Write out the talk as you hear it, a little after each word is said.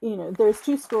there's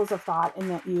two schools of thought in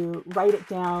that you write it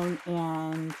down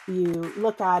and you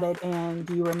look at it and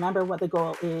you remember what the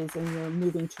goal is and you're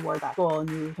moving toward that goal and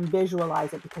you can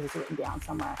visualize it because it's written down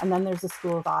somewhere. And then there's a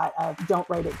school of thought of don't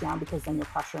write it down because then you're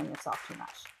pressuring yourself too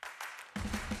much.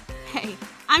 Hey,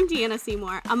 I'm Deanna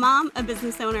Seymour, a mom, a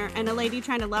business owner, and a lady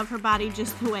trying to love her body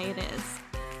just the way it is.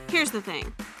 Here's the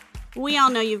thing. We all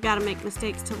know you've got to make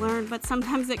mistakes to learn, but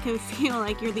sometimes it can feel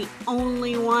like you're the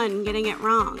only one getting it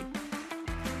wrong.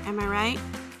 Am I right?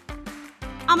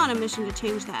 I'm on a mission to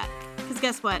change that, because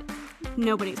guess what?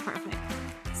 Nobody's perfect.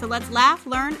 So let's laugh,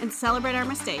 learn, and celebrate our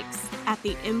mistakes at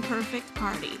the Imperfect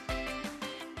Party.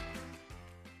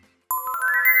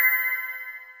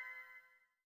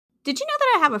 Did you know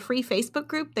that I have a free Facebook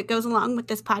group that goes along with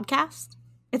this podcast?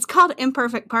 It's called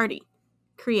Imperfect Party.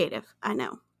 Creative, I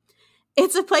know.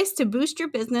 It's a place to boost your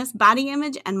business, body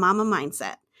image, and mama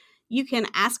mindset. You can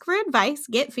ask for advice,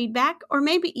 get feedback, or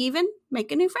maybe even make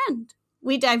a new friend.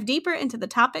 We dive deeper into the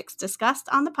topics discussed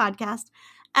on the podcast,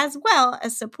 as well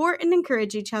as support and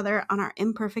encourage each other on our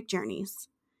imperfect journeys.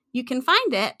 You can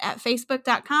find it at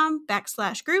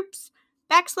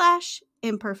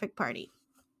facebook.com/groups/imperfect party.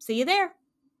 See you there.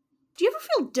 Do you ever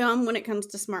feel dumb when it comes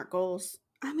to SMART goals?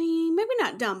 I mean, maybe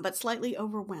not dumb, but slightly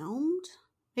overwhelmed.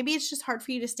 Maybe it's just hard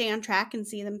for you to stay on track and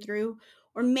see them through.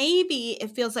 Or maybe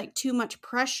it feels like too much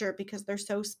pressure because they're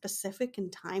so specific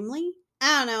and timely.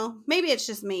 I don't know. Maybe it's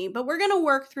just me, but we're going to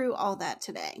work through all that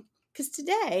today. Because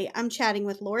today I'm chatting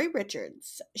with Lori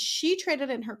Richards. She traded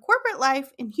in her corporate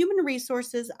life in human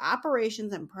resources,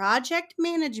 operations, and project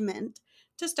management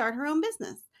to start her own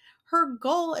business. Her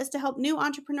goal is to help new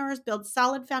entrepreneurs build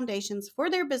solid foundations for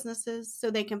their businesses so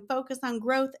they can focus on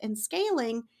growth and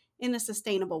scaling in a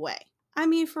sustainable way. I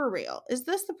mean, for real, is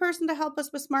this the person to help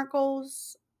us with SMART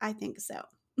goals? I think so.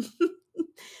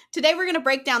 Today, we're going to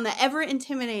break down the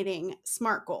ever-intimidating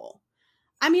SMART goal.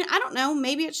 I mean, I don't know,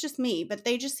 maybe it's just me, but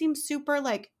they just seem super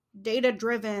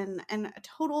data-driven and a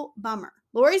total bummer.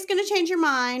 Lori's going to change your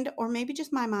mind, or maybe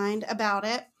just my mind, about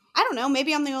it. I don't know,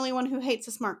 maybe I'm the only one who hates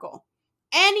a SMART goal.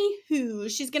 Anywho,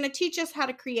 she's going to teach us how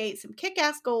to create some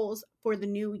kick-ass goals for the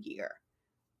new year.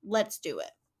 Let's do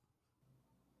it.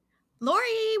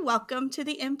 Lori, welcome to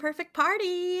the Imperfect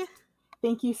Party.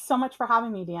 Thank you so much for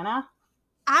having me, Deanna.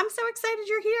 I'm so excited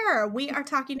you're here. We are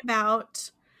talking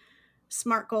about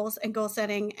SMART goals and goal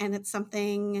setting, and it's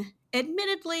something,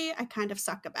 admittedly, I kind of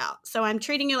suck about. So I'm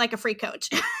treating you like a free coach.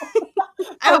 I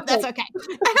hope that's okay.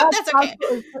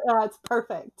 That's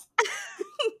perfect.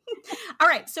 All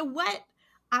right. So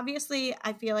obviously,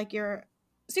 I feel like you're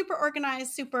super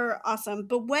organized, super awesome,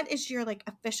 but what is your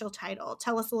official title?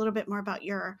 Tell us a little bit more about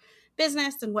your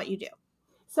business and what you do.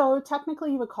 So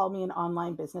technically you would call me an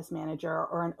online business manager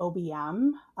or an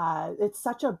OBM. It's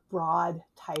such a broad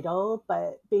title,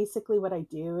 but basically what I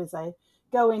do is I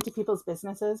go into people's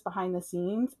businesses behind the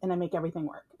scenes and I make everything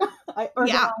work. I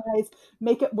organize,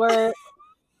 make it work,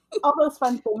 all those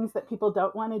fun things that people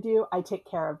don't want to do, I take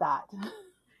care of that.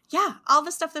 Yeah, all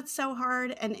the stuff that's so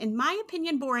hard and, in my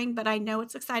opinion, boring, but I know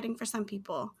it's exciting for some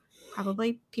people.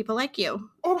 Probably people like you.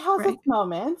 It has its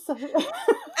moments.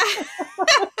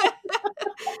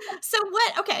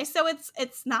 So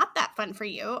it's not that fun for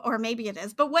you, or maybe it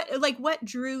is, but what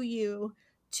drew you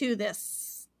to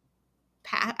this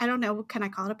I don't know, can I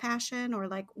call it a passion, or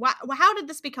how did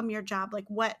this become your job?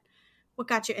 What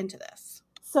got you into this?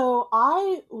 So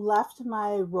I left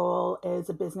my role as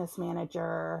a business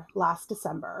manager last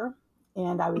December,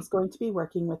 and I was going to be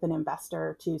working with an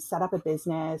investor to set up a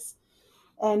business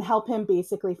and help him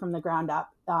basically from the ground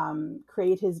up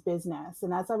create his business.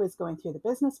 And as I was going through the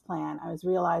business plan, I was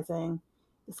realizing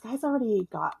this guy's already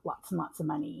got lots and lots of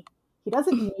money. He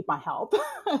doesn't need my help.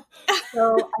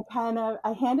 So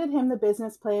I handed him the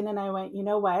business plan and I went, you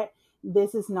know what?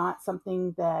 This is not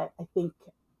something that I think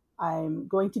I'm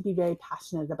going to be very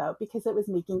passionate about, because it was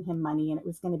making him money and it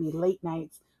was going to be late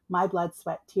nights, my blood,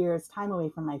 sweat, tears, time away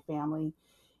from my family.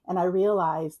 And I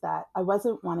realized that I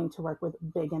wasn't wanting to work with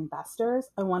big investors.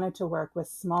 I wanted to work with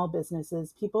small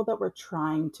businesses, people that were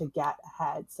trying to get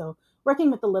ahead. So working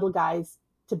with the little guys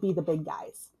to be the big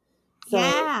guys. So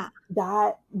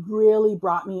that really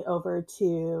brought me over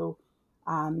to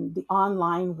the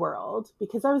online world,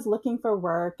 because I was looking for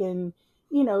work and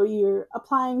you're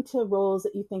applying to roles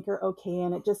that you think are okay.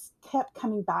 And it just kept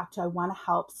coming back to, I want to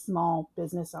help small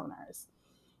business owners.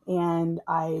 And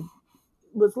I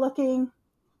was looking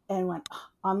and went,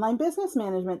 online business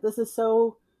management. This is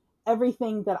so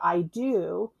everything that I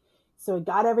do. So I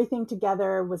got everything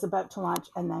together, was about to launch,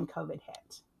 and then COVID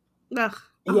hit. Ugh.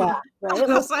 Yeah. Right? I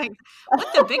was like,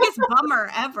 what's the biggest bummer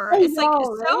ever? It's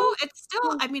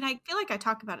still, I mean, I feel like I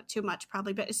talk about it too much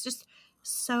probably, but it's just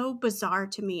so bizarre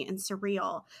to me and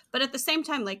surreal, but at the same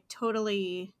time, like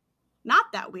totally not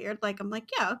that weird. Like, I'm like,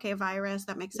 yeah, okay, virus,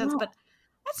 that makes sense. Yeah, But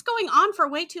that's going on for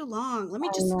way too long. Let me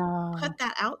I just know. put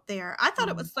that out there. I thought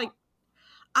it Mm. was like,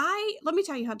 let me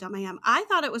tell you how dumb I am. I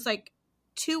thought it was like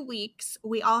 2 weeks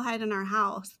we all had in our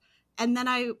house. And then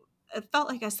it felt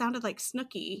like I sounded like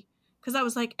Snooki because I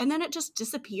was like, and then it just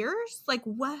disappears. Like,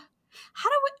 what? How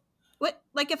do what,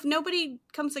 like, if nobody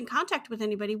comes in contact with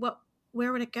anybody,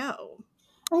 where would it go?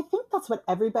 I think that's what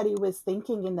everybody was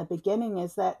thinking in the beginning,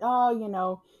 is that,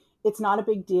 oh, it's not a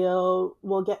big deal.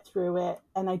 We'll get through it.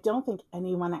 And I don't think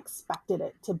anyone expected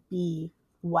it to be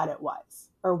what it was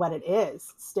or what it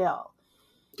is still.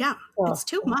 Yeah, So, it's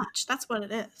too much. That's what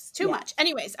it is. Too yeah. much.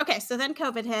 Anyways, okay, so then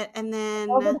COVID hit, and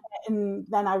COVID then hit, and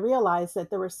then I realized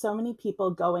that there were so many people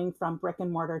going from brick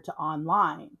and mortar to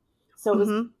online. So it was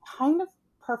mhm. kind of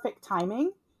perfect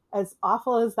timing. As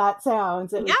awful as that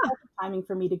sounds, it was Yeah. perfect timing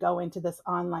for me to go into this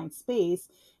online space.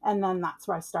 And then that's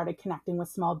where I started connecting with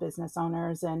small business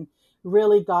owners and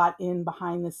really got in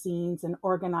behind the scenes and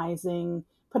organizing,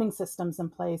 putting systems in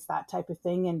place, that type of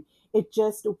thing. And it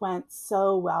just went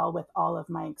so well with all of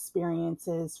my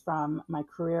experiences from my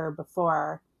career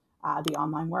before the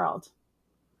online world.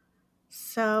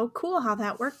 So cool how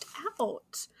that worked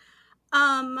out.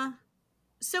 Um,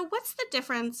 so what's the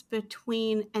difference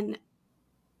between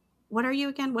what are you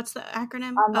again? What's the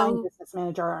acronym? Online business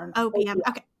manager or an OBM. OBM.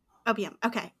 Okay. OBM.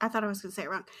 Okay. I thought I was going to say it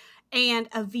wrong. And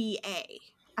a VA.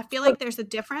 I feel So like there's a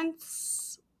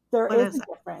difference. there What is is a it?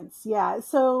 difference. Yeah.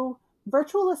 So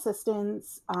virtual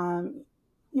assistants,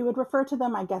 you would refer to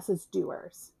them, I guess, as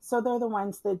doers. So they're the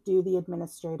ones that do the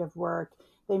administrative work.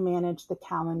 They manage the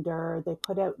calendar. They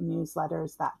put out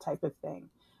newsletters, that type of thing.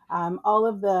 All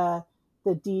of the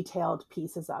detailed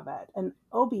pieces of it. An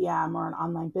OBM, or an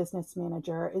online business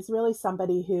manager, is really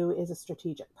somebody who is a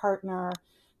strategic partner.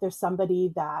 There's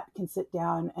somebody that can sit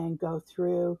down and go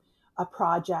through a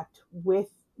project with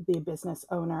the business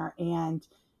owner and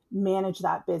manage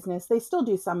that business. They still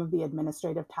do some of the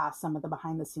administrative tasks, some of the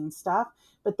behind the scenes stuff,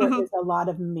 but there Mhm. is a lot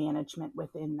of management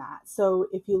within that. So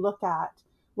if you look at,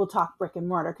 we'll talk brick and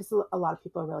mortar, because a lot of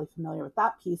people are really familiar with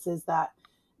that piece, is that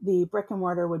the brick and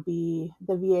mortar would be,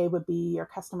 the VA would be your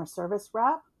customer service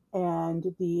rep,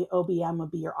 and the OBM would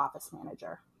be your office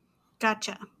manager.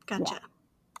 Gotcha. Yeah.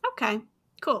 Okay.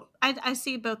 Cool. I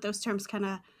see both those terms kind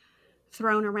of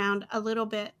thrown around a little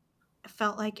bit.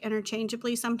 Felt like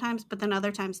interchangeably sometimes, but then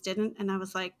other times didn't. And I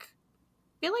was like,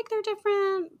 feel like they're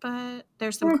different, but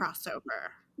there's some There, crossover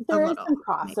a there is little, some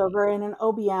maybe. crossover in an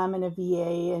OBM and a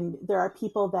VA, and there are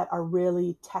people that are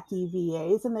really techie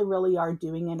VAs and they really are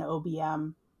doing an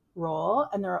OBM role,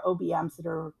 and there are OBMs that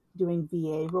are doing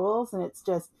VA roles, and it's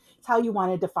how you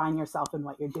want to define yourself and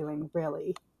what you're doing,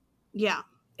 really. Yeah.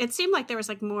 It seemed like there was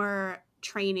like more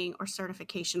training or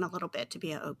certification a little bit to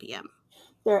be an OBM.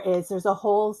 There's a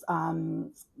whole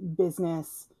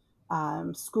business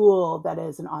school that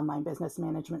is an online business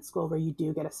management school where you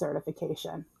do get a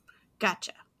certification.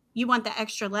 Gotcha. You want the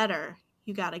extra letter,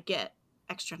 you got to get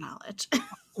extra knowledge.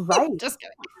 Right. Just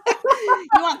kidding.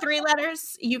 You want 3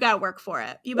 letters, you got to work for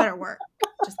it. You better work.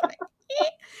 Just kidding.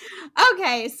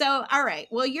 Okay, so all right.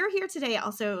 Well, you're here today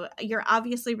also. You're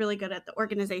obviously really good at the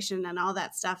organization and all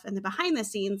that stuff and the behind the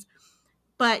scenes,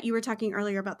 but you were talking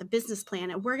earlier about the business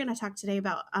plan, and we're going to talk today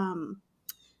about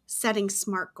setting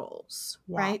SMART goals,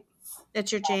 Yeah. right?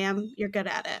 That's your jam. You're good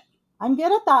at it. I'm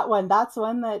good at that one. That's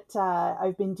one that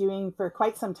I've been doing for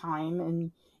quite some time.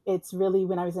 And it's really,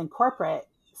 when I was in corporate,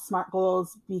 SMART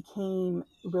goals became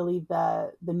really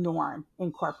the norm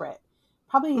in corporate.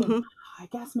 Probably, Mm-hmm. I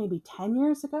guess maybe 10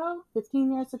 years ago,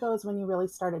 15 years ago is when you really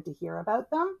started to hear about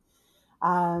them.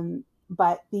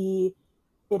 But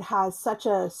it has such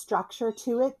a structure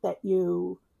to it that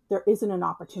there isn't an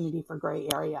opportunity for gray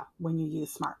area when you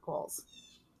use SMART goals.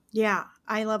 Yeah,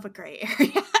 I love a gray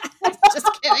area.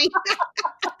 Just kidding.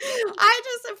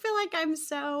 I feel like I'm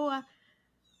so, I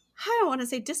don't want to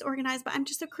say disorganized, but I'm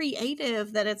just so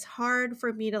creative that it's hard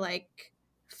for me to like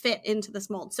fit into this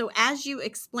mold. So as you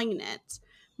explain it,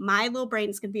 my little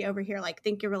brain's going to be over here like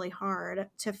thinking really hard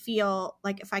to feel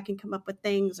like if I can come up with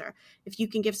things, or if you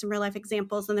can give some real life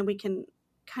examples, and then we can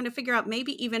kind of figure out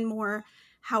maybe even more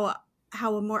how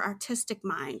a more artistic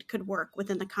mind could work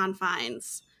within the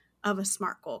confines of a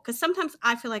SMART goal. Because sometimes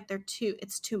I feel like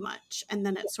it's too much, and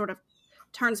then it sort of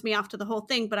turns me off to the whole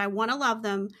thing. But I want to love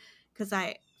them because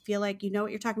I feel like you know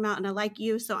what you're talking about, and I like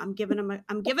you, so I'm giving them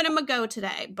a go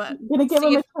today. But I'm going to give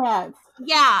see them if, a chance.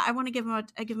 yeah, I want to give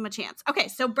them a chance. Okay,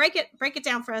 so break it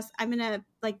down for us. I'm gonna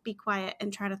like be quiet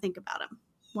and try to think about them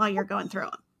while you're going through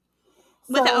them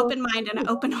with an So open mind and an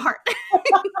open heart.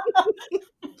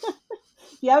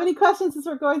 you have any questions as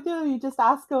we're going through them, you just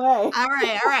ask away. All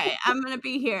right. I'm going to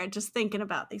be here just thinking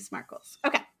about these SMART goals.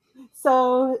 Okay.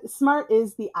 So SMART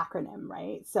is the acronym,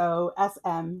 right? So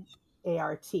SMART.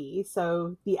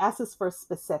 So the S is for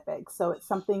specific. So it's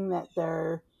something that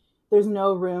there's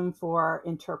no room for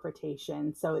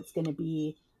interpretation. So it's going to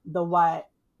be the what,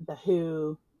 the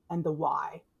who, and the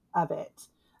why of it.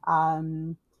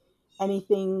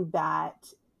 Anything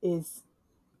that is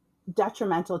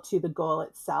detrimental to the goal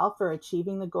itself or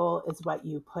achieving the goal is what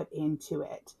you put into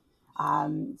it.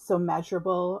 So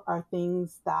measurable are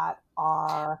things that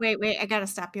are. Wait, I gotta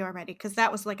stop you already because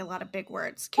that was like a lot of big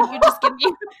words. Can you just give me?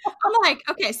 I'm like,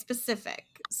 okay, specific.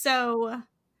 So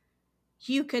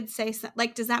you could say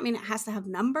like, does that mean it has to have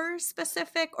numbers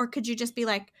specific, or could you just be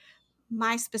like,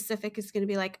 my specific is going to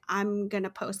be like, I'm going to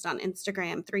post on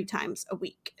Instagram 3 times a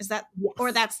week. Is that, Yes,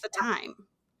 or that's the time?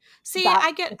 See, that's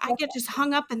I get just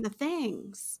hung up in the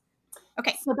things.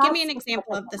 Okay, so give me an specific.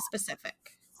 example of the specific.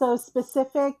 So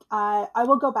specific, I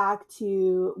will go back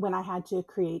to when I had to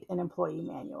create an employee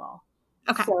manual.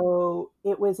 Okay. So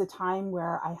it was a time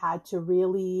where I had to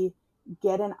really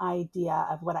get an idea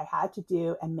of what I had to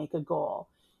do and make a goal.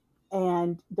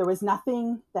 And there was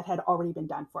nothing that had already been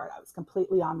done for it. I was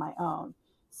completely on my own.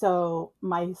 So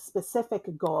my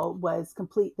specific goal was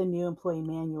complete the new employee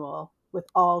manual with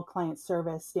all client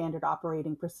service standard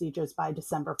operating procedures by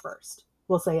December 1st,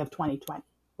 we'll say, of 2020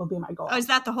 will be my goal. Oh, is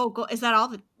that the whole goal? Is that all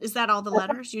the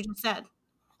letters you just said?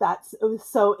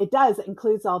 So it does. It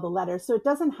includes all the letters. So it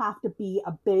doesn't have to be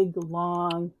a big,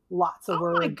 long, lots of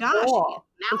words. Oh my gosh. Goal.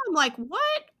 Now I'm like,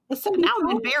 what? So now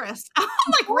I'm embarrassed. I'm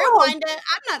like, rewind it.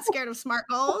 I'm not scared of SMART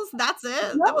goals. That's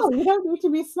it. No, you don't need to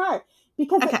be smart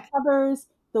because Okay. it covers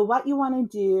the what you want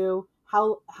to do,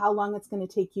 how long it's going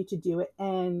to take you to do it,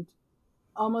 and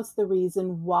almost the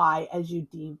reason why as you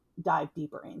dive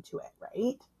deeper into it,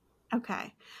 right?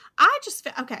 Okay. I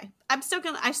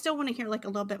still want to hear like a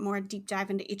little bit more deep dive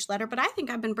into each letter, but I think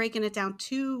I've been breaking it down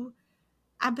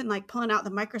I've been like pulling out the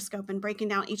microscope and breaking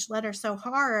down each letter so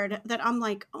hard that I'm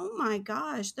like, oh my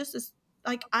gosh, this is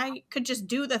like, I could just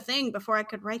do the thing before I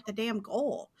could write the damn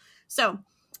goal. So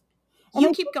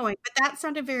you keep going, but that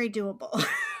sounded very doable.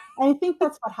 And I think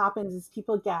that's what happens is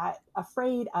people get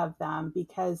afraid of them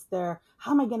because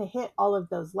how am I going to hit all of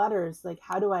those letters? Like,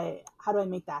 how do I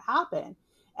make that happen?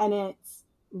 And it's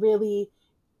really,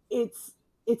 it's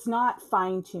not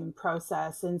fine-tuned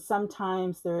process. And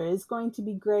sometimes there is going to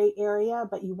be gray area,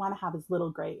 but you want to have as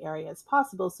little gray area as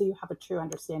possible so you have a true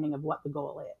understanding of what the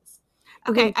goal is.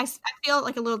 Okay. I feel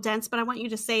like a little dense, but I want you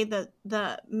to say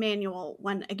the manual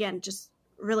one again, just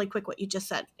really quick, what you just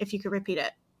said, if you could repeat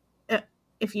it.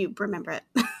 If you remember it.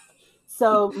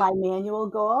 So my manual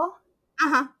goal,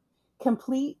 Uh-huh.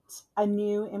 complete a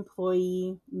new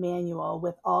employee manual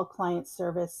with all client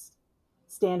service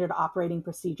standard operating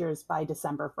procedures by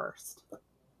December 1st.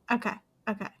 Okay.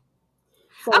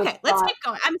 So okay, let's keep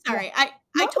going. I'm sorry. Yeah.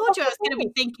 I told you I was going to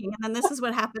be thinking, and then this is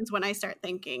what happens when I start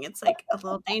thinking. It's like a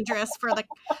little dangerous for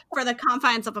the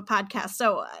confines of a podcast.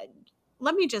 So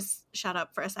let me just shut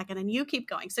up for a second and you keep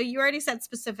going. So you already said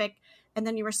specific, and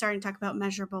then you were starting to talk about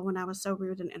measurable when I was so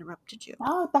rude and interrupted you.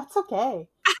 Oh, that's okay.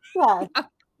 Yeah.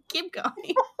 Keep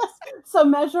going. So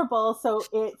measurable, so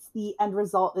it's the end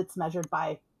result that's measured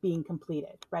by being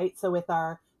completed, right? So with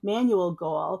our manual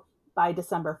goal by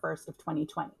December 1st of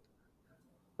 2020,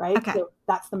 right? Okay. So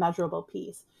that's the measurable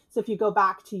piece. So if you go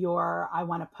back to your, I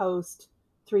want to post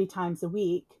 3 times a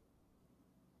week,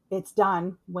 it's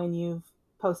done when you've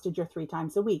posted your 3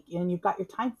 times a week, and you've got your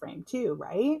time frame too,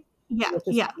 right? Yeah. Which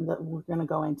is something that we're going to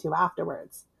go into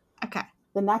afterwards. Okay.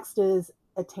 The next is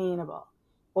attainable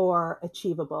or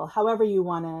achievable. However you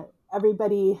want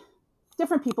to,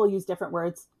 different people use different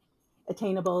words.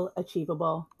 Attainable,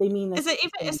 achievable. They mean this.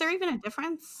 Is there even a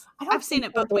difference? I've seen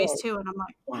it both ways too, and I'm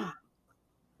like, yeah,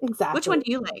 exactly. Which one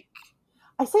do you like?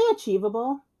 I say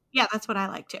achievable. Yeah, that's what I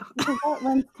like too. Because that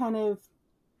one's kind of,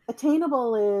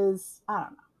 attainable is, I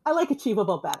don't know. I like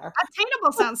achievable better.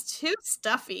 Attainable sounds too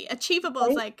stuffy. Achievable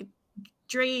is like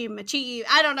dream, achieve.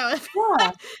 I don't know. Yeah.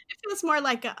 It feels more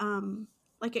like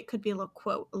like it could be a little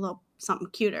quote, a little something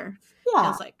cuter. Yeah. I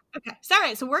was like, okay,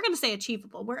 sorry. So we're going to say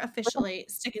achievable. We're officially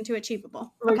sticking to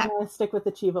achievable. We're going to stick with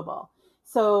achievable.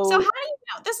 So how do you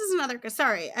know? This is another,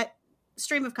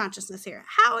 stream of consciousness here.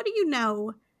 How do you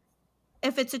know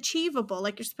if it's achievable?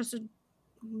 Like you're supposed to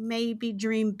maybe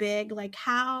dream big. Like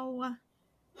how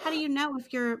do you know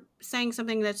if you're saying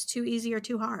something that's too easy or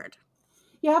too hard?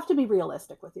 You have to be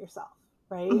realistic with yourself,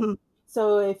 right? Mm-hmm.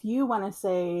 So if you want to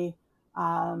say,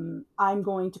 I'm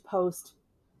going to post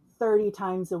 30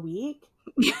 times a week,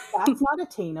 that's not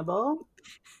attainable.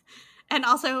 And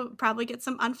also probably get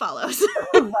some unfollows.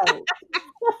 Right.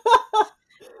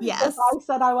 Yes. If I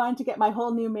said I wanted to get my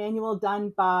whole new manual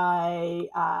done by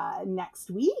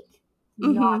next week,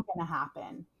 not going to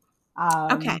happen.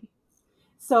 Okay.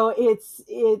 So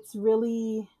it's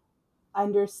really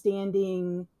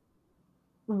understanding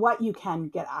what you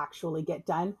can actually get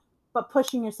done, but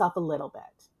pushing yourself a little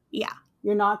bit. Yeah.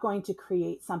 You're not going to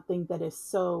create something that is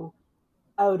so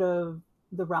out of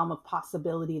the realm of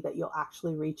possibility that you'll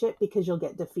actually reach it, because you'll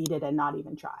get defeated and not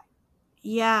even try.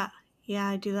 Yeah. Yeah,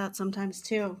 I do that sometimes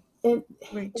too. It,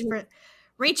 Reach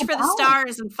it's a for the balance,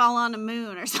 stars and fall on the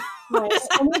moon or something. right?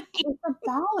 And it's a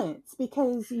balance,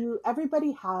 because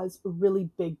everybody has really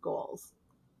big goals,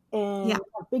 and Yeah.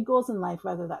 big goals in life,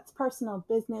 whether that's personal,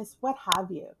 business, what have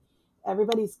you.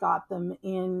 Everybody's got them,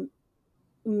 in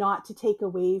not to take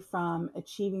away from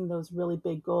achieving those really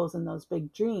big goals and those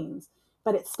big dreams,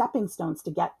 but it's stepping stones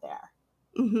to get there.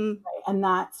 Mm-hmm. Right? And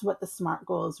that's what the SMART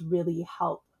goals really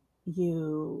help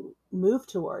you move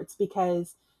towards,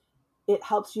 because it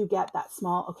helps you get that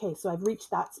small, okay, so I've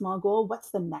reached that small goal. What's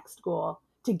the next goal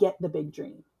to get the big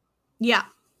dream? Yeah.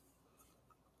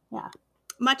 Yeah.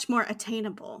 Much more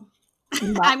attainable. Much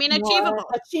more achievable.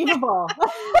 achievable.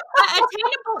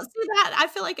 Attainable. See that? I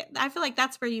feel like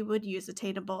that's where you would use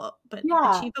attainable, but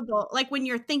Yeah. achievable. Like when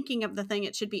you're thinking of the thing,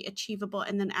 it should be achievable,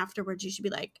 and then afterwards, you should be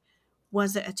like,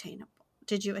 "Was it attainable?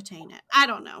 Did you attain it?" I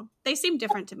don't know. They seem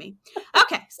different to me.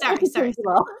 Okay, sorry.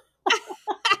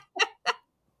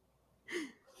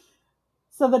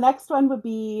 So the next one would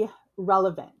be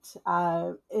relevant.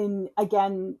 And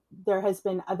again, there has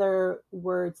been other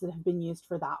words that have been used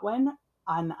for that one.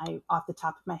 And off the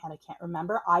top of my head, I can't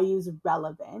remember. I use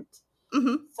relevant.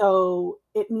 Mm-hmm. So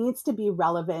it needs to be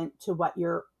relevant to what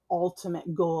your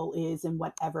ultimate goal is and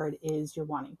whatever it is you're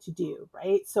wanting to do,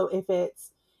 right? So if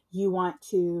it's if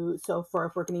we're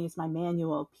going to use my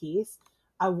manual piece,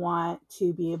 I want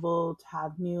to be able to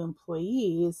have new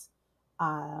employees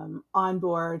on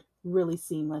board really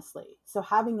seamlessly. So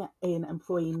having an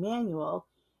employee manual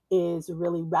is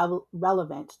really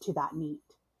relevant to that need.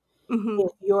 Mm-hmm.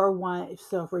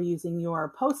 If we're using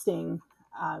your posting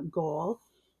goal,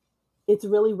 it's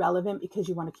really relevant because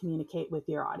you want to communicate with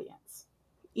your audience.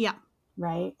 Yeah.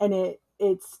 Right. And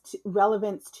it's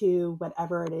relevance to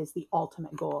whatever it is, the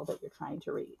ultimate goal that you're trying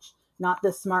to reach, not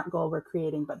the SMART goal we're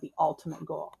creating, but the ultimate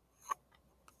goal.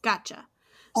 Gotcha.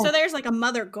 So there's like a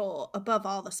mother goal above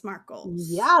all the SMART goals.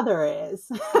 Yeah, there is.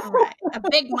 Right. A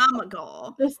big mama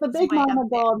goal. There's the big mama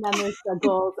goal, and then there's the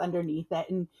goals underneath it.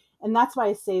 And that's why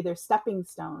I say they're stepping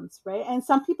stones, right? And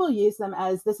some people use them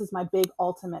as, this is my big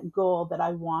ultimate goal that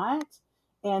I want.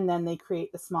 And then they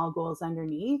create the small goals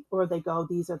underneath, or they go,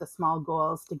 these are the small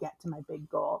goals to get to my big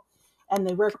goal. And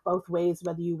they work both ways,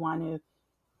 whether you want to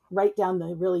write down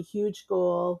the really huge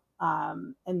goal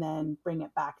and then bring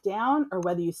it back down, or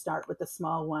whether you start with the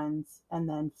small ones and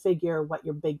then figure what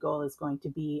your big goal is going to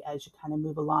be as you kind of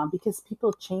move along, because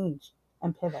people change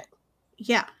and pivot.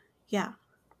 Yeah.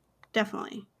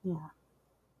 Definitely. Yeah.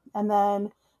 And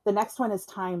then the next one is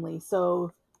timely.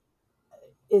 So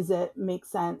is it make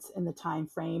sense in the time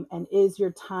frame, and is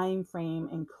your time frame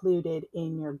included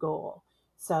in your goal?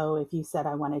 So if you said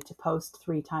I wanted to post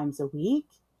 3 times a week,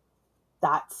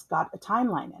 that's got a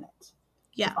timeline in it.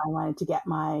 Yeah. If I wanted to get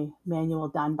my manual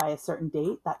done by a certain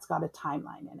date, that's got a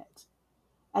timeline in it.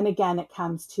 And again, it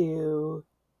comes to,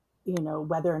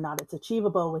 whether or not it's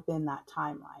achievable within that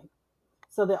timeline.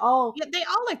 So they all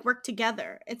like work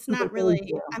together. It's not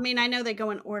really, I know they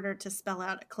go in order to spell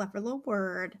out a clever little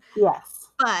word. Yes.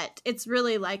 But it's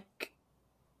really like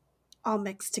all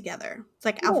mixed together. It's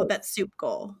like alphabet soup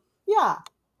goal. Yeah.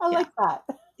 I like that.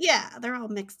 Yeah. They're all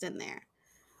mixed in there.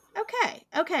 Okay.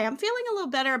 I'm feeling a little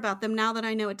better about them now that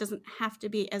I know it doesn't have to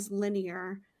be as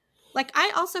linear. Like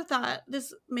I also thought,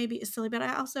 this maybe is silly, but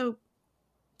I also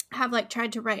have like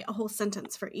tried to write a whole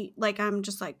sentence for each. Like I'm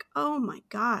just like, oh my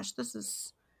gosh, this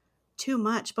is too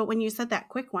much. But when you said that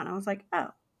quick one, I was like, oh.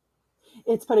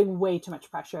 It's putting way too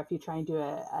much pressure if you try and do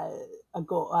a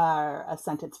goal or a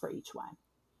sentence for each one.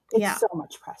 It's so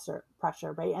much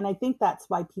pressure, right? And I think that's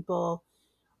why people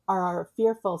are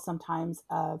fearful sometimes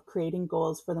of creating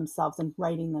goals for themselves and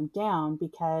writing them down,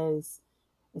 because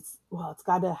it's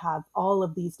got to have all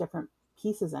of these different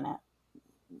pieces in it.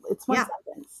 It's one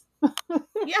sentence.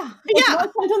 It's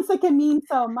one sentence that can mean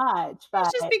so much. But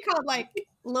it's just be called like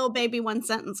little baby one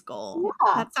sentence goal.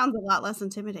 Yeah. That sounds a lot less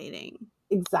intimidating.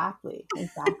 Exactly.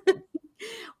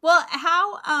 Well,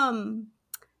 how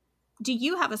do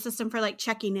you have a system for like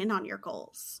checking in on your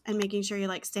goals and making sure you're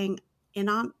like staying in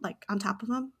on top of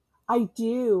them? I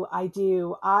do.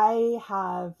 I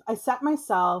set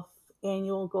myself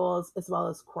annual goals as well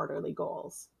as quarterly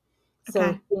goals. So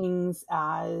Okay. things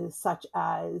as such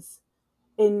as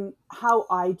in how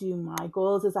I do my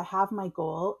goals is I have my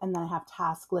goal and then I have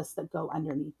task lists that go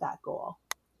underneath that goal.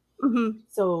 Mm-hmm.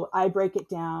 So I break it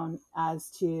down as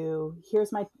to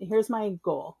here's my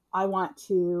goal. I want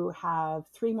to have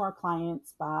 3 more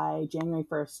clients by January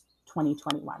 1st,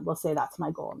 2021. We'll say that's my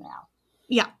goal now.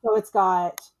 Yeah. So it's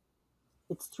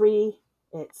 3,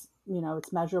 it's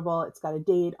measurable, it's got a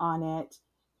date on it,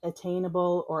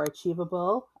 attainable or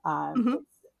achievable. Mm-hmm.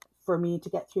 It's for me to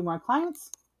get 3 more clients.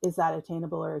 Is that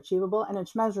attainable or achievable? And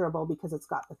it's measurable because it's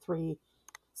got the 3.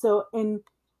 So and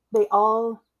they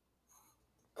all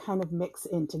kind of mix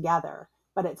in together,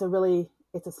 but it's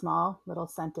a small little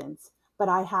sentence. But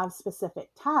I have specific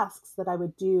tasks that I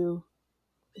would do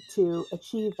to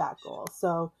achieve that goal.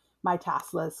 So my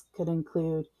task list could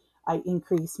include I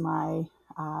increase my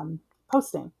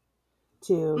posting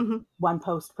to Mm-hmm. 1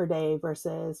 post per day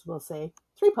versus we'll say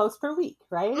 3 posts per week,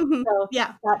 right? Mm-hmm. So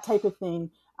Yeah. that type of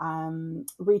thing.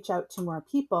 Reach out to more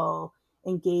people,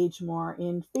 engage more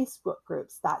in Facebook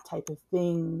groups, that type of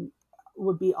thing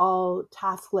would be all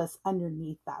task lists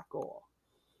underneath that goal.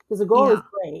 Because the goal is Yeah.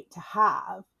 great to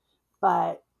have,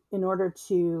 but in order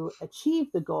to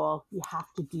achieve the goal, you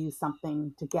have to do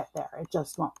something to get there. It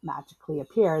just won't magically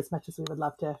appear as much as we would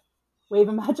love to wave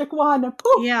a magic wand and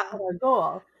poof, Yeah. at our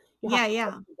goal. You have Yeah. to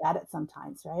Yeah. work to get it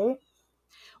sometimes, right?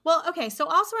 Well, okay. So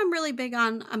also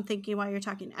I'm thinking while you're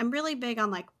talking, I'm really big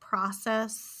on like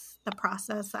the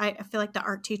process. I feel like the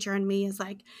art teacher in me is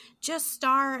like, just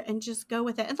start and just go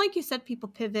with it. And like you said, people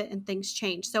pivot and things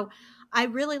change. So I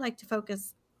really like to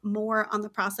focus more on the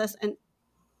process and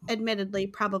admittedly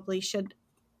probably should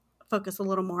focus a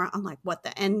little more on like what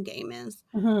the end game is.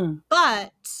 Mm-hmm.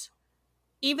 But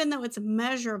even though it's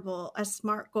measurable, a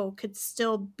SMART goal could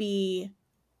still be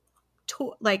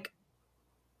like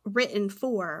written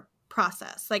for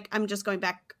process. Like I'm just going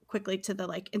back quickly to the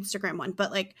like Instagram one,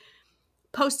 but like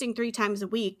posting 3 times a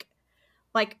week,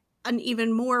 like an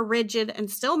even more rigid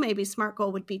and still maybe SMART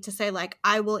goal would be to say like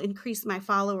I will increase my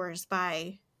followers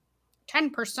by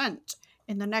 10%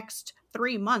 in the next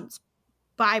 3 months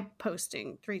by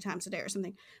posting 3 times a day or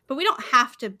something. But you don't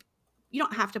have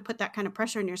to put that kind of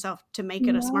pressure on yourself to make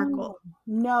it a SMART No, goal.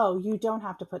 no, you don't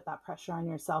have to put that pressure on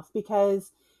yourself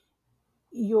because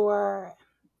you're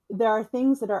there are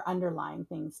things that are underlying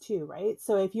things too, right?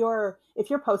 So if you're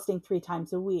posting 3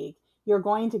 times a week, you're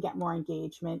going to get more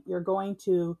engagement, you're going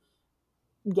to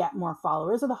get more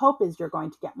followers, or the hope is you're going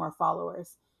to get more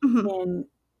followers. Mm-hmm. And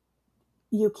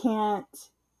you can't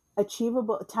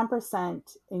achievable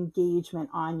 10% engagement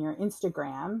on your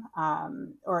Instagram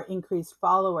or increased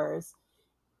followers.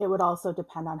 It would also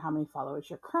depend on how many followers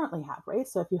you currently have, right?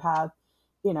 So if you have,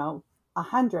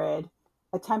 100,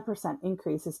 a 10%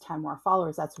 increase is 10 more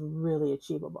followers. That's really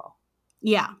achievable,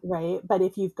 Yeah. right? But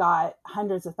if you've got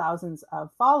hundreds of thousands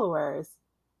of followers,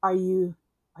 are you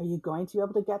going to be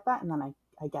able to get that? And then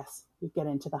I guess you get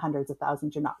into the hundreds of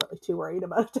thousands, you're not really too worried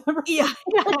about a 10%. Yeah.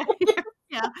 Yeah.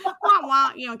 Yeah. Wah,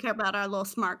 wah. You don't care about our little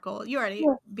SMART goal. You already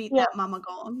Yeah, beat yeah, that mama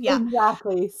goal. Yeah.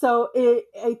 exactly. So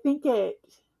I think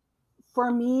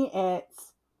for me,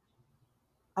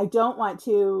 I don't want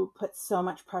to put so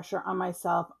much pressure on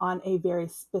myself on a very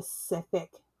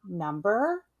specific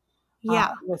number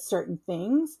Yeah. with certain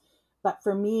things. But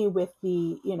for me, with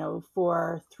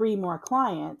for 3 more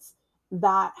clients,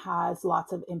 that has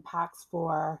lots of impacts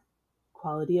for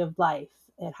quality of life.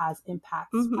 It has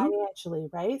impacts Mm-hmm. financially,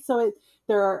 right? So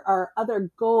there are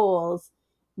other goals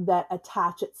that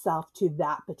attach itself to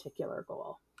that particular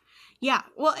goal. Yeah.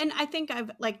 Well, and I think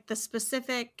I've like the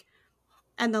specific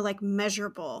and the like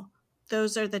measurable,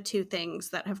 those are the two things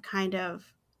that have kind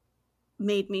of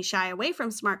made me shy away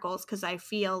from SMART goals because I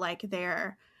feel like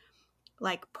they're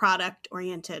like product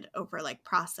oriented over like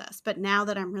process. But now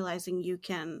that I'm realizing you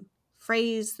can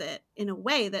phrase it in a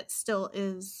way that still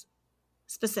is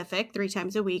specific 3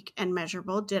 times a week and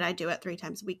measurable. Did I do it 3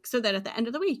 times a week? So that at the end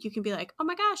of the week, you can be like, oh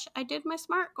my gosh, I did my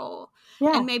SMART goal.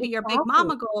 Yeah, And maybe your big exactly.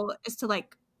 mama goal is to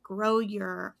like grow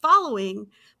your following.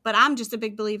 But I'm just a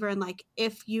big believer in like,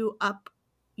 if you up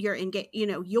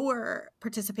your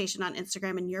participation on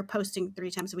Instagram and you're posting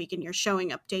 3 times a week and you're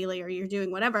showing up daily or you're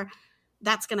doing whatever,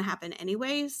 that's going to happen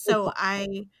anyways. So Exactly.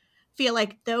 I feel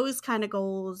like those kind of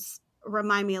goals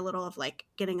remind me a little of like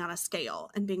getting on a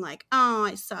scale and being like, oh,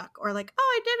 I suck, or like,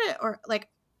 oh, I did it, or like,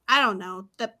 I don't know,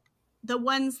 the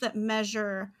ones that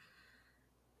measure.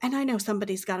 And I know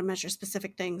somebody's got to measure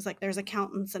specific things, like there's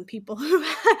accountants and people who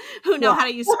know Yeah. how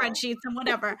to use spreadsheets and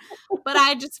whatever. But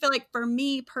I just feel like for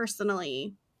me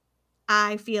personally,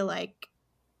 I feel like,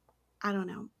 I don't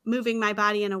know, moving my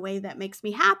body in a way that makes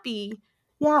me happy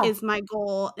Yeah. is my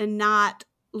goal, and not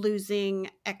losing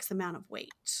X amount of weight.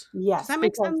 Does Yes, that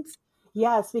make sense?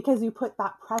 because you put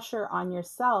that pressure on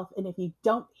yourself, and if you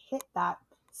don't hit that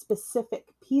specific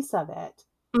piece of it,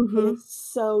 it Mm-hmm. is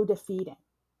so defeating.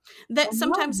 That And no,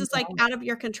 sometimes you is like don't. out of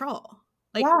your control.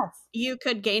 Like Yes. you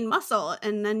could gain muscle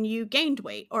and then you gained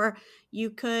weight, or you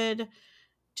could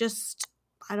just,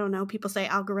 I don't know, people say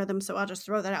algorithm, so I'll just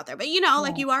throw that out there. But like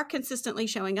Yeah. you are consistently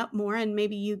showing up more, and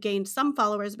maybe you gained some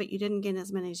followers, but you didn't gain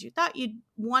as many as you thought you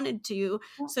wanted to.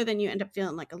 Yeah. So then you end up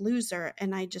feeling like a loser.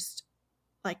 And I just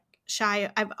like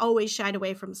I've always shied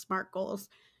away from SMART goals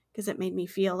because it made me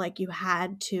feel like you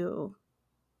had to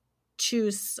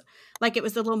choose, like it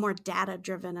was a little more data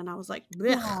driven, and I was like, ugh,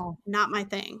 Yeah. not my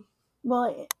thing.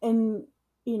 Well, and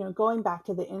going back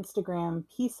to the Instagram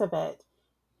piece of it,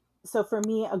 so for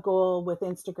me, a goal with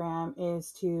Instagram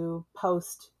is to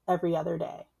post every other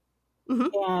day.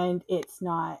 Mm-hmm. And it's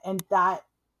not.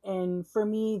 And for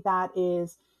me, that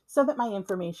is so that my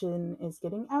information is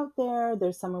getting out there.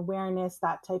 There's some awareness,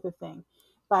 that type of thing.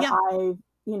 But Yeah.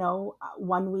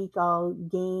 one week I'll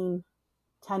gain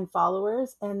 10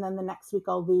 followers, and then the next week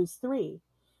I'll lose 3.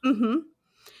 Mm-hmm.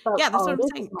 But Yeah, that's all what it I'm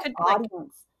is saying. my Could like,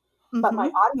 audience. But mm-hmm. my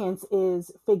audience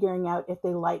is figuring out if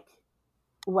they like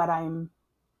what I'm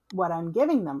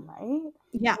giving them, right?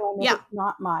 Yeah. And if Yeah. it's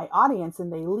not my audience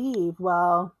and they leave,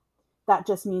 well, that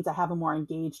just means I have a more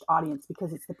engaged audience,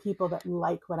 because it's the people that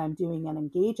like what I'm doing and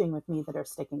engaging with me that are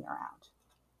sticking around.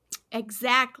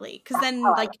 Exactly. Because That's then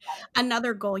how I like look at it.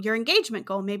 another goal, your engagement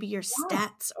goal, maybe your Yeah.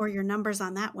 stats or your numbers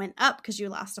on that went up because you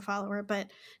lost a follower, but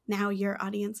now your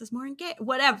audience is more engaged,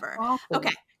 whatever. Exactly.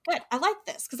 Okay, good. I like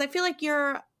this because I feel like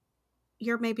you're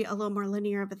maybe a little more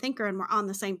linear of a thinker and we're on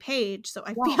the same page. So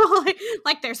I Yeah. feel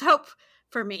like there's hope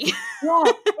for me. Yeah.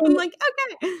 I'm And like,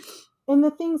 okay. and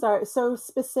the things are so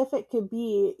specific. Could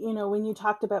be, when you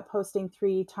talked about posting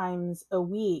 3 times a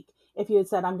week, if you had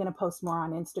said, I'm going to post more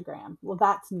on Instagram, well,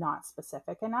 that's not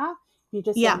specific enough. If you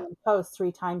just say, I'm Yeah. going to post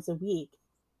 3 times a week,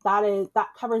 that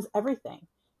covers everything,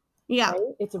 Yeah.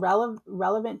 right? It's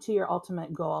relevant to your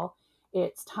ultimate goal.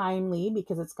 It's timely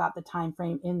because it's got the time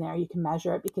frame in there. You can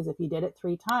measure it, because if you did it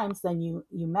 3 times, then you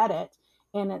met it,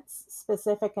 and it's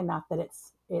specific enough that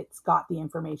it's got the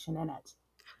information in it.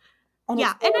 And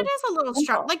Yeah. it's And it very is a little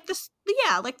simple. like this.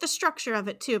 Yeah. Like the structure of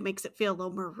it too makes it feel a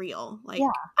little more real. Like Yeah.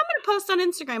 I'm going to post on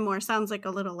Instagram more sounds like a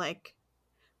little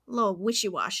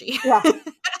wishy-washy. Yeah.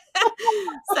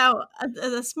 So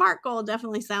the SMART goal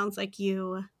definitely sounds like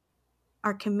you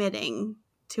are committing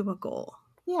to a goal.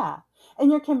 Yeah.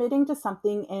 And you're committing to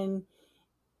something, and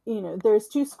there's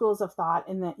 2 schools of thought,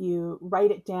 in that you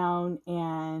write it down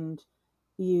and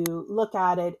you look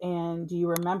at it and you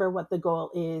remember what the goal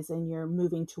is, and you're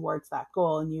moving towards that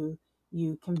goal, and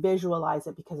you can visualize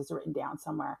it because it's written down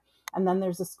somewhere. And then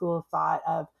there's a school of thought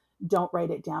of, don't write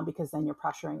it down, because then you're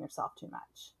pressuring yourself too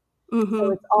much. So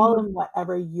Mm-hmm. it's all Mm-hmm. in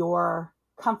whatever your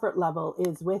comfort level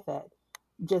is with it.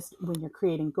 Just when you're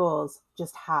creating goals,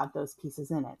 just have those pieces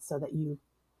in it so that you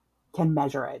can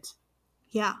measure it.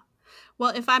 Yeah. Well,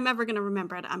 if I'm ever going to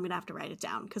remember it, I'm going to have to write it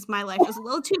down because my life is a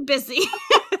little too busy.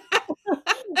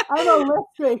 I'm a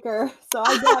list maker, so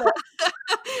I get it.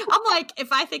 I'm like,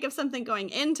 if I think of something going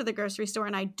into the grocery store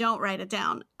and I don't write it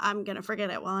down, I'm going to forget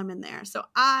it while I'm in there. So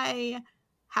I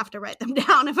have to write them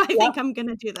down if I think I'm going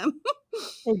to do them.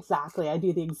 Exactly. I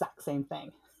do the exact same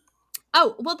thing.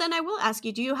 Oh, well, then I will ask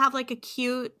you, do you have do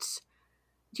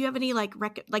you have any like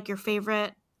your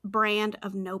favorite brand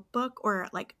of notebook or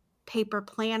like paper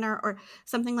planner or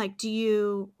something? Like, do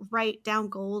you write down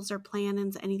goals or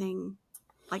plans, anything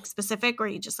like specific, or are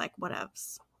you just like, what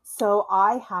else? So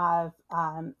I have,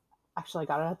 actually, I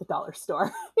got it at the dollar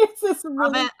store. It's this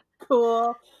really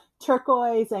cool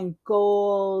turquoise and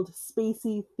gold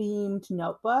spacey themed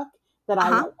notebook that I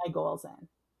write my goals in.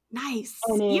 Nice.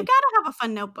 And You gotta have a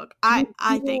fun notebook, I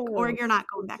think, or you're not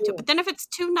going back to it. But then if it's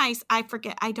too nice, I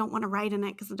forget. I don't want to write in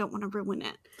it because I don't want to ruin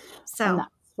it. So And that's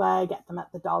why I get them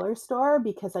at the dollar store,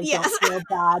 because I yes. don't feel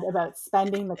bad about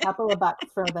spending the couple of bucks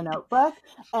for the notebook.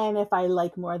 And if I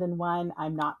like more than one,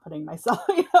 I'm not putting myself,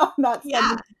 I'm not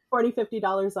spending $40,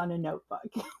 $50 on a notebook.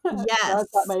 Yes. So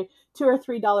I've got my $2 or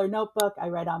 $3 notebook. I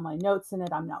write all my notes in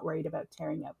it. I'm not worried about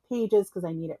tearing out pages because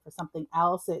I need it for something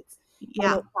else. And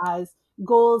it has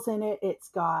goals in it. It's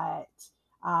got,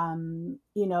 I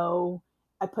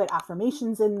put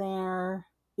affirmations in there.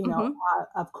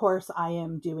 Of course, I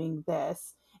am doing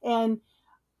this. And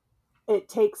it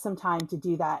takes some time to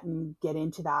do that and get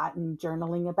into that and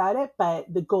journaling about it.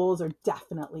 But the goals are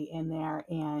definitely in there.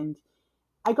 And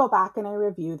I go back and I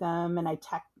review them, and I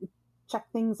check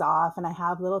things off, and I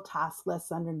have little task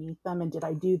lists underneath them. And did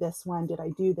I do this one? Did I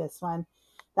do this one?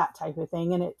 That type of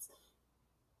thing.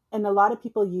 And a lot of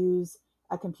people use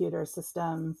a computer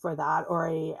system for that, or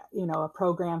a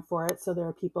program for it. So there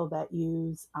are people that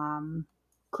use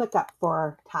ClickUp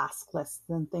for task lists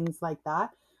and things like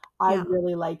that. I Yeah.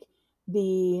 really like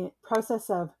the process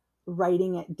of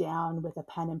writing it down with a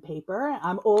pen and paper.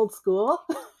 I'm old school.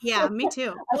 Yeah, me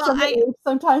too. I Well, show my age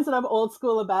sometimes that I'm old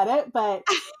school about it, but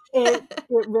it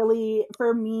really,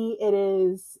 for me,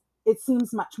 it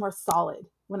seems much more solid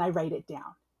when I write it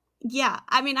down. yeah,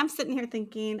 I mean, I'm sitting here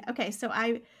thinking, okay, so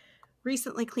I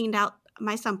recently cleaned out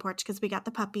my sun porch because we got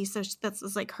the puppy. So this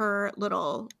is like her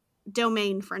little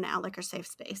domain for now, like her safe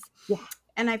space. Yeah.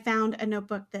 And I found a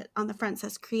notebook that on the front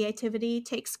says creativity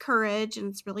takes courage, and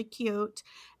it's really cute.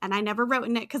 And I never wrote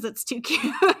in it because it's too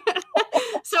cute.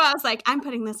 So I was like, I'm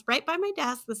putting this right by my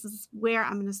desk. This is where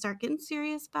I'm going to start getting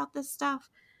serious about this stuff.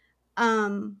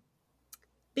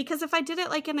 Because if I did it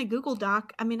like in a Google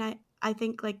Doc, I mean, I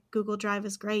think like Google Drive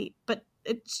is great, but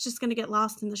it's just going to get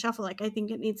lost in the shuffle. Like I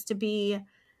think it needs to be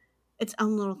its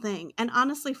own little thing. And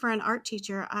honestly, for an art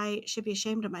teacher, I should be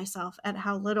ashamed of myself at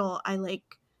how little I like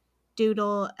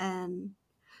doodle. And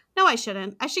no, I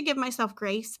shouldn't. I should give myself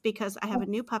grace because I have a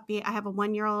new puppy. I have a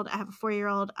 1-year-old. I have a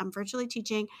 4-year-old. I'm virtually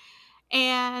teaching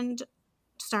and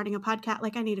starting a podcast.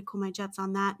 Like I need to cool my jets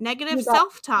on that. Negative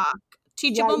self-talk,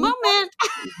 teachable moment.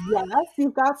 Yes,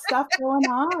 you've got stuff going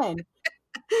on.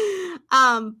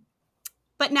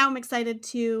 But now I'm excited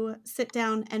to sit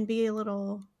down and be a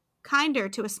little kinder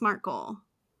to a SMART goal.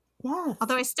 Yes.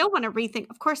 Although I still want to rethink.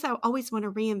 Of course, I always want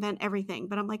to reinvent everything.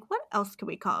 But I'm like, what else can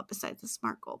we call it besides the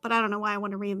SMART goal? But I don't know why I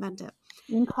want to reinvent it.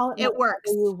 You can call it It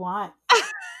works. you want.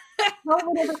 No,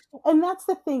 whatever. And that's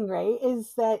the thing, right?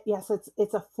 Is that yes,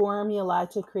 it's a formula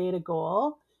to create a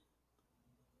goal.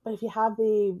 But if you have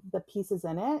the pieces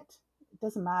in it, it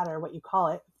doesn't matter what you call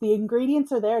it. If the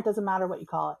ingredients are there, it doesn't matter what you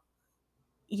call it.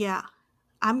 Yeah.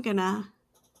 I'm gonna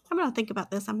think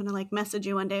about this. I'm gonna like message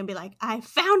you one day and be like, I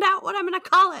found out what I'm gonna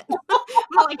call it. I'm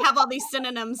gonna like have all these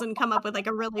synonyms and come up with like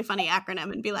a really funny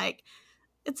acronym and be like,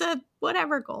 it's a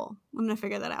whatever goal. I'm gonna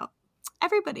figure that out.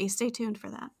 Everybody stay tuned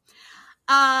for that.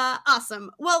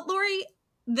 Awesome. Well, Lori,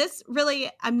 this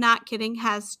really, I'm not kidding,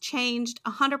 has changed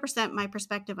 100% my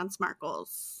perspective on SMART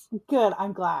goals. Good.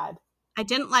 I'm glad. I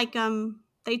didn't like them.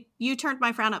 You turned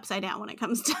my frown upside down when it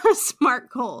comes to SMART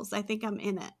goals. I think I'm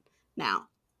in it now.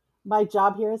 My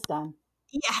job here is done.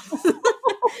 Yes. Wait,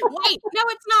 no,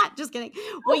 it's not. Just kidding.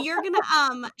 Well, you're going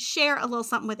to share a little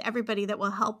something with everybody that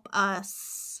will help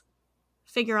us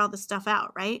figure all this stuff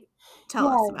out, right? Tell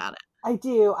us about it. I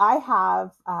do. I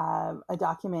have a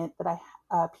document a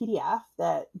PDF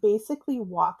that basically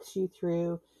walks you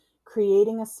through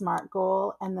creating a SMART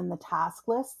goal and then the task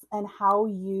lists and how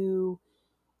you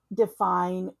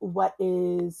define what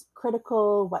is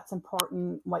critical, what's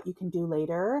important, what you can do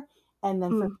later. And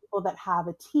then for people that have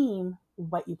a team,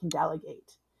 what you can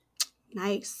delegate.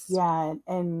 Nice. Yeah.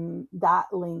 And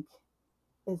that link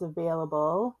is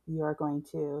available. You're going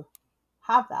to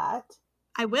have that.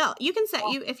 I will. You can set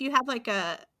you if you have like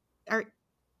a or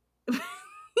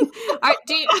Art,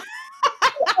 do you,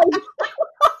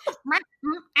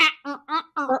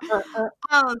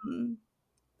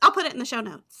 I'll put it in the show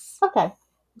notes. Okay.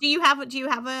 Do you have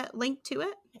a link to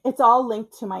it? It's all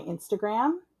linked to my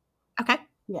Instagram. Okay.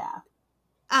 Yeah.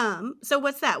 So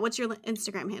what's that? What's your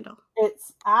Instagram handle?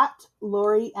 It's at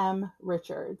Lori M.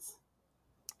 Richards.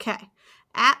 Okay.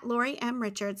 At Lori M.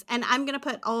 Richards. And I'm going to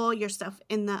put all your stuff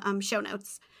in the show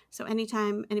notes. So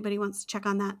anytime anybody wants to check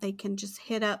on that, they can just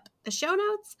hit up the show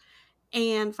notes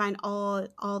and find all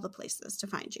the places to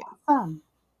find you. Awesome.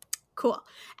 Cool.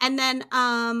 And then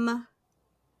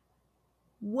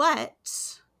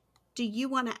what do you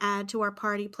want to add to our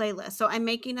party playlist? So I'm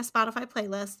making a Spotify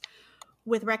playlist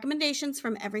with recommendations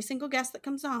from every single guest that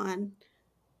comes on.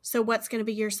 So what's going to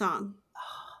be your song?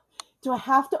 Do I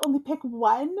have to only pick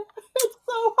one? It's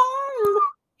so hard.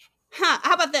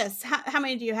 How about this? How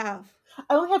many do you have?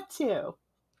 I only have 2. All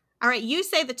right, you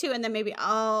say the 2 and then maybe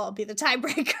I'll be the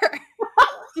tiebreaker.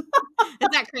 Is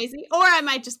that crazy? Or I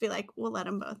might just be like, we'll let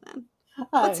them both in.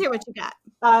 Let's hear what you got.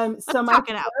 So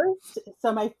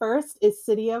my first is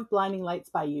City of Blinding Lights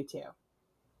by U2.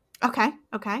 Okay.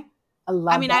 I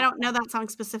love that. I don't know that song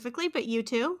specifically, but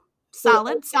U2.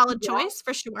 Solid choice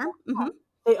for sure. Mm-hmm.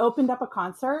 They opened up a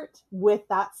concert with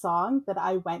that song that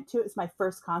I went to. It was my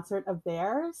first concert of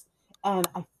theirs, and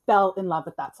I fell in love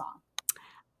with that song.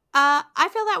 I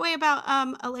feel that way about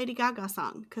a Lady Gaga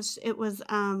song because it was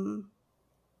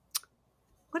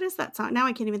what is that song? Now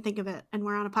I can't even think of it, and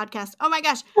we're on a podcast. Oh my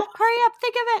gosh, hurry up,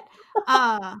 think of it.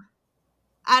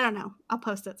 I don't know. I'll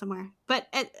post it somewhere. But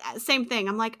same thing.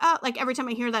 I'm like, oh, like every time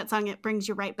I hear that song, it brings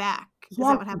you right back. Is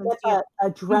that what happens to you?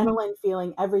 That adrenaline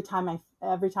feeling every time I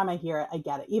hear it. I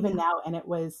get it. Even now, and it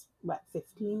was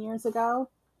 15 years ago.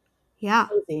 Yeah.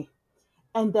 Crazy.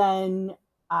 And then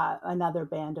another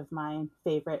band of mine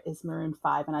favorite is Maroon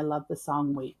 5, and I love the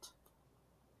song Wait.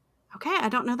 Okay, I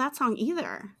don't know that song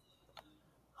either.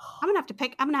 I'm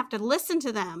gonna have to listen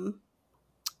to them.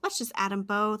 Let's just add them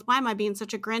both. Why am I being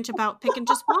such a Grinch about picking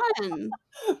just one?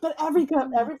 But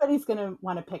everybody's gonna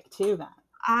want to pick two then.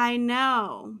 I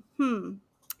know.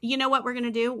 You know what we're gonna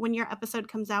do when your episode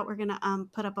comes out? We're gonna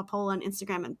put up a poll on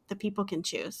Instagram and the people can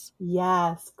choose.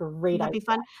 Yes, great. That'd be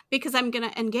fun because I'm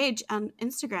gonna engage on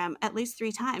Instagram at least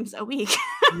 3 times a week.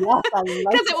 Yes, I like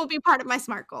because it will be part of my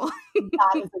SMART goal.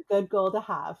 That is a good goal to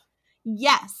have.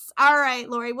 Yes. All right,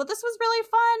 Lori. Well, this was really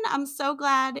fun. I'm so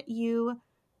glad you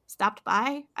stopped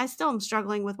by. I still am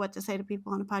struggling with what to say to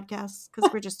people on a podcast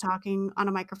because we're just talking on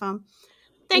a microphone.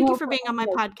 Thank you for being on my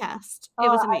podcast. It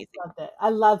was amazing. I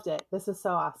loved it. This is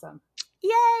so awesome.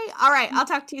 Yay. All right. I'll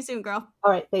talk to you soon, girl.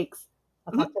 All right. Thanks.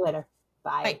 I'll talk to you later.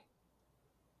 Bye.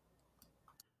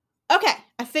 Okay.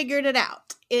 I figured it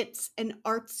out. It's an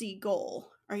artsy goal.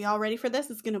 Are y'all ready for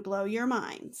this? It's going to blow your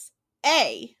minds.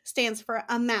 A stands for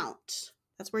amount.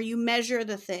 That's where you measure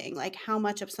the thing. Like how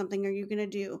much of something are you going to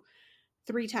do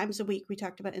 3 times a week? We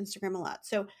talked about Instagram a lot.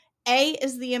 So A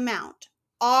is the amount.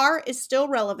 R is still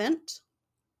relevant.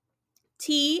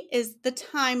 T is the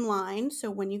timeline. So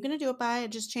when you're going to do it by, I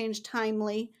just changed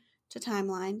timely to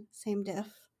timeline. Same diff.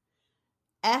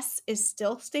 S is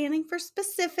still standing for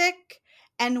specific.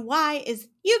 And Y is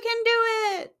you can do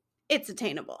it. It's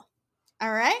attainable.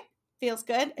 All right. Feels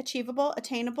good. Achievable.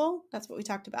 Attainable. That's what we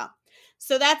talked about.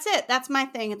 So that's it. That's my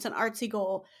thing. It's an artsy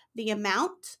goal. The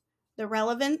amount, the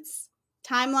relevance,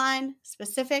 timeline,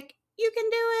 specific. You can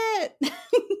do it.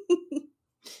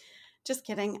 Just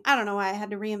kidding. I don't know why I had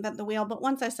to reinvent the wheel, but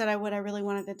once I said I would, I really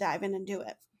wanted to dive in and do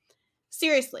it.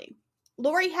 Seriously,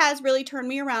 Lori has really turned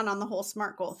me around on the whole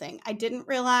SMART goal thing. I didn't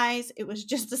realize it was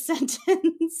just a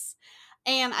sentence.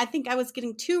 And I think I was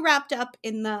getting too wrapped up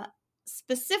in the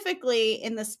specific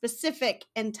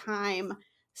and time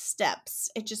steps.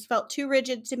 It just felt too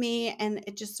rigid to me, and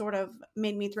it just sort of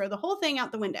made me throw the whole thing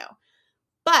out the window.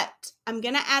 But I'm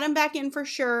going to add them back in for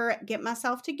sure, get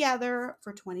myself together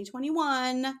for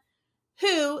 2021.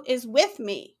 Who is with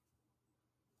me?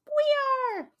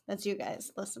 We are. That's you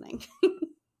guys listening.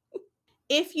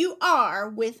 If you are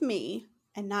with me,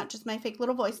 and not just my fake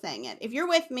little voice saying it, if you're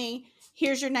with me,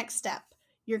 here's your next step.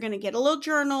 You're going to get a little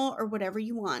journal or whatever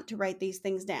you want to write these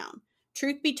things down.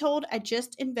 Truth be told, I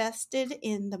just invested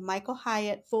in the Michael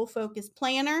Hyatt Full Focus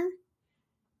Planner.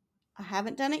 I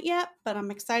haven't done it yet, but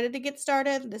I'm excited to get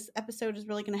started. This episode is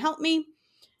really going to help me.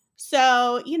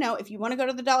 So, if you want to go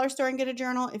to the dollar store and get a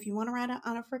journal, if you want to write it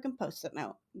on a freaking Post-it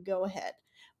note, go ahead.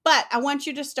 But I want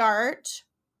you to start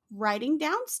writing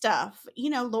down stuff.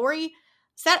 Lori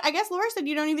said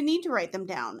you don't even need to write them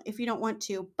down if you don't want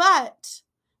to, but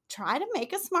try to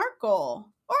make a SMART goal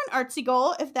or an artsy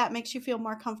goal if that makes you feel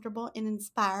more comfortable and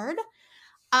inspired.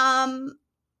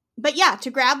 But yeah, to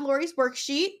grab Lori's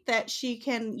worksheet that you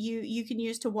can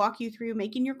use to walk you through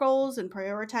making your goals and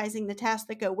prioritizing the tasks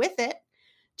that go with it,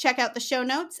 check out the show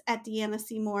notes at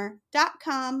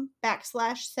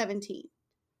deannaseymour.com/17.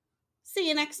 See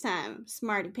you next time,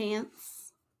 smarty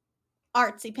pants,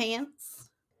 artsy pants.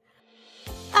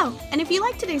 Oh, and if you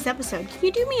liked today's episode, can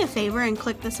you do me a favor and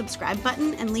click the subscribe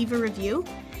button and leave a review?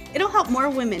 It'll help more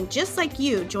women just like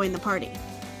you join the party.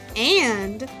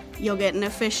 And you'll get an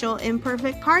official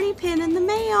Imperfect Party pin in the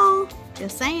mail.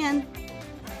 Just saying.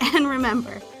 And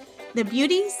remember, the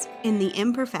beauty's in the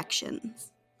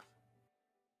imperfections.